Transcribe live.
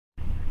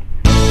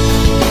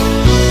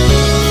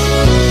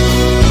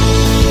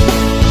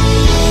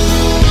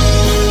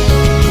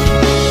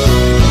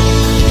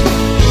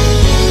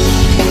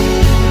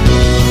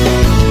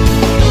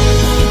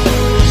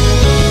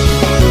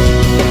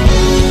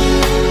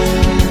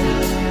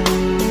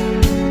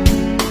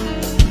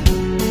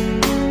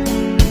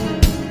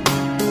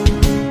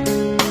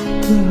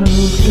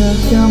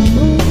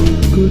kamu,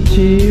 ku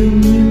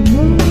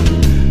ciumimu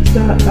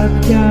saat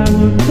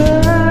kamu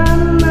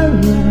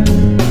terlelap.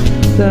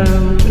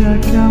 Tahukah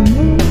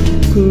kamu,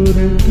 ku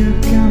dekat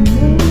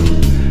kamu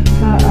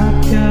saat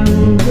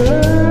kamu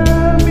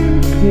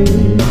bermimpi.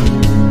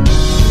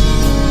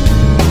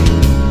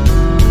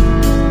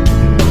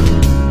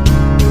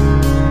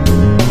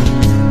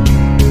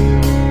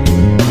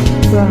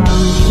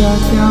 Tahukah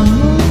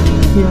kamu,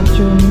 ya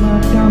cuma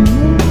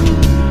kamu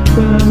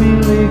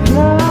pemilik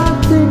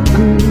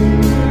hatiku.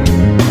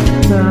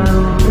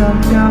 Tahukah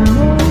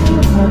kamu,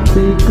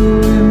 hatiku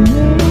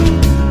ini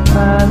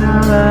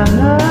adalah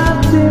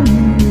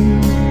hatimu.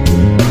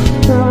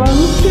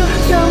 Tahukah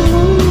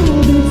kamu,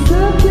 di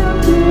setiap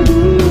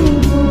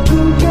tidurku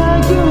ku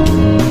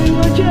kagumi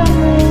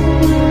wajahmu.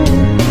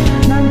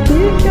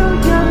 Nanti kau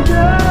kan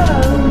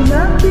tahu,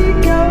 nanti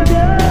kau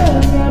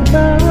dengar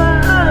bahwa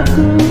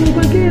aku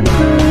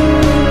begitu.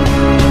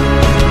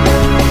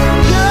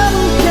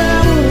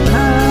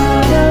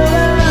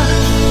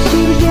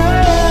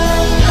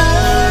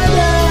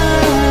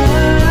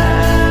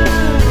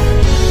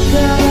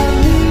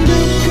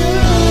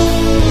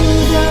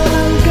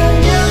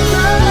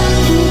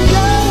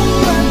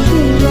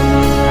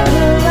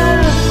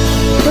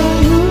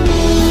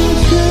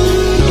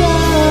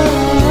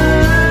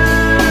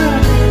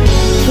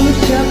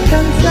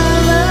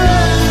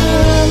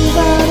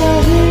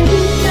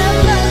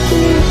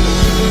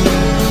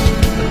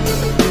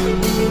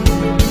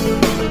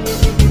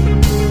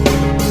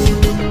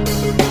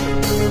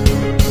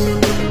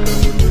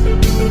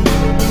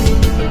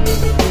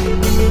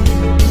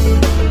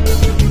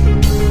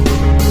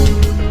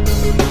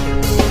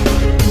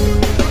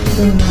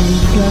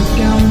 Tahukah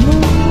kamu,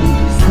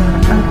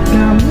 saat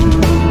kamu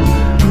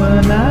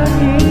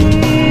menangis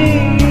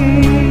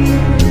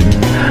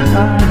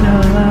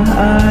adalah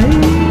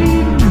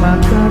air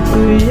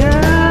mataku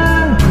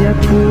yang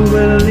jatuh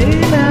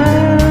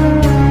berlinang.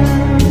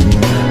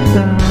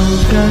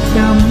 Tahukah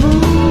kamu,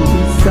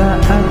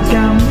 saat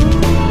kamu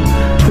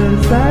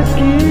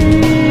tersakiti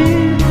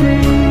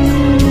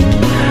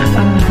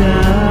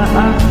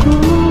adalah aku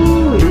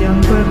yang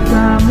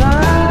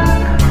pertama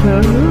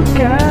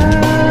terluka.